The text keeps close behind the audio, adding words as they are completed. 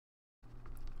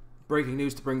Breaking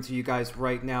news to bring to you guys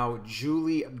right now.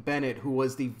 Julie Bennett, who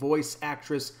was the voice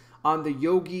actress on the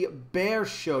Yogi Bear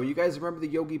show. You guys remember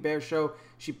the Yogi Bear show?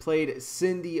 She played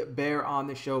Cindy Bear on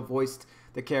the show, voiced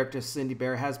the character Cindy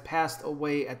Bear, has passed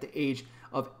away at the age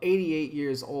of 88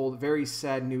 years old. Very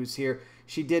sad news here.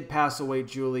 She did pass away,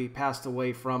 Julie, passed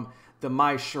away from the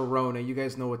My Sharona. You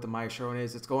guys know what the My Sharona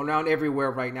is. It's going around everywhere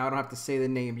right now. I don't have to say the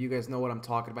name. You guys know what I'm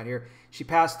talking about here. She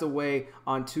passed away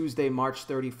on Tuesday, March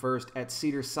 31st at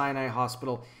Cedars-Sinai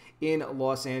Hospital in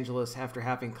Los Angeles after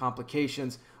having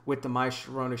complications with the My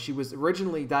Sharona. She was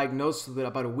originally diagnosed with it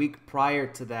about a week prior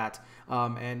to that.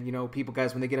 And, you know, people,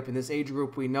 guys, when they get up in this age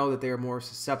group, we know that they are more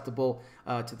susceptible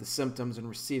to the symptoms and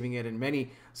receiving it. And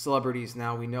many celebrities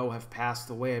now we know have passed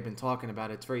away. I've been talking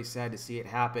about it. It's very sad to see it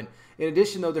happen. In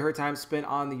addition, though, to her time spent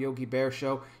on the Yogi Bear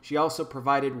show, she also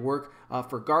provided work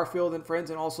for Garfield and Friends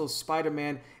and also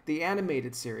Spider-Man, the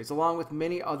animated series, along with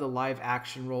many other live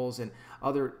action roles and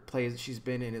other plays that she's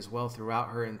been in as well throughout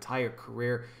her entire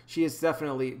career. She is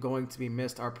definitely going to be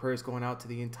missed. Our prayers going out to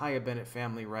the entire Bennett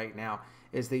family right now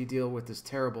as they deal with this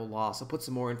terrible loss. I'll put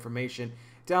some more information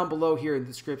down below here in the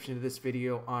description of this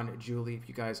video on Julie if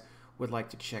you guys would like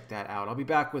to check that out. I'll be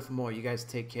back with more. You guys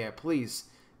take care. Please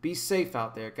be safe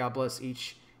out there. God bless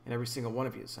each and every single one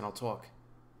of you, and I'll talk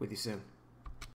with you soon.